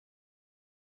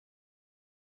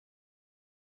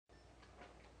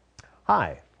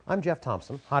Hi, I'm Jeff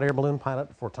Thompson, hot air balloon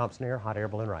pilot for Thompson Air Hot Air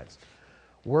Balloon Rides.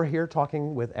 We're here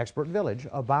talking with Expert Village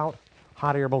about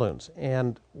hot air balloons,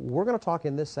 and we're going to talk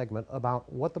in this segment about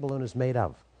what the balloon is made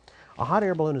of. A hot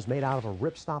air balloon is made out of a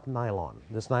ripstop nylon.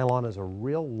 This nylon is a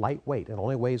real lightweight. It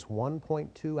only weighs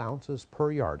 1.2 ounces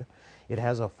per yard. It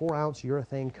has a 4-ounce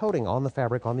urethane coating on the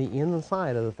fabric, on the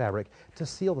inside of the fabric, to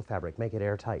seal the fabric, make it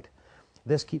airtight.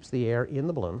 This keeps the air in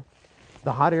the balloon.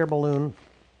 The hot air balloon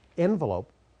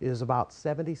envelope is about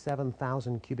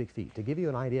 77,000 cubic feet. To give you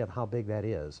an idea of how big that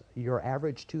is, your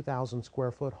average 2,000 square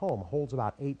foot home holds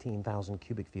about 18,000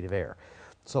 cubic feet of air.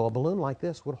 So a balloon like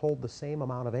this would hold the same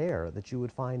amount of air that you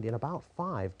would find in about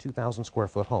 5 2,000 square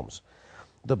foot homes.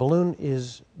 The balloon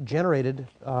is generated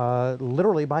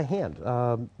literally by hand.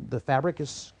 The fabric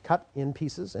is cut in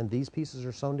pieces, and these pieces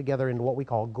are sewn together into what we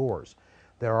call gores.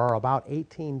 There are about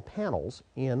 18 panels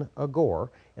in a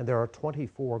gore, and there are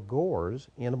 24 gores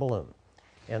in a balloon.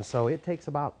 And so it takes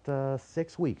about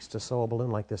 6 weeks to sew a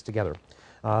balloon like this together.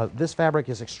 This fabric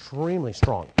is extremely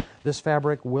strong. This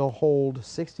fabric will hold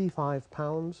 65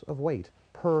 pounds of weight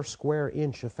per square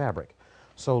inch of fabric.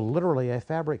 So literally a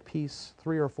fabric piece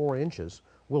 3 or 4 inches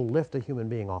will lift a human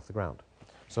being off the ground.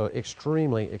 So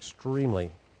extremely,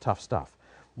 extremely tough stuff.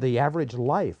 The average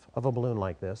life of a balloon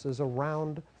like this is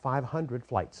around 500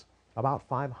 flights, about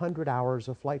 500 hours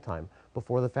of flight time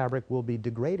before the fabric will be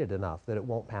degraded enough that it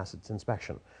won't pass its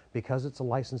inspection. Because it's a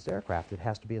licensed aircraft, it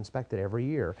has to be inspected every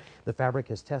year. The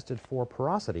fabric is tested for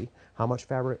porosity, how much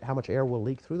air will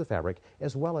leak through the fabric,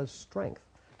 as well as strength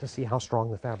to see how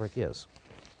strong the fabric is.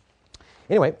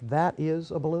 Anyway, that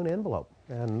is a balloon envelope.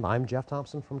 And I'm Jeff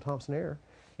Thompson from Thompson Air,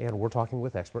 and we're talking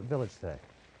with Expert Village today.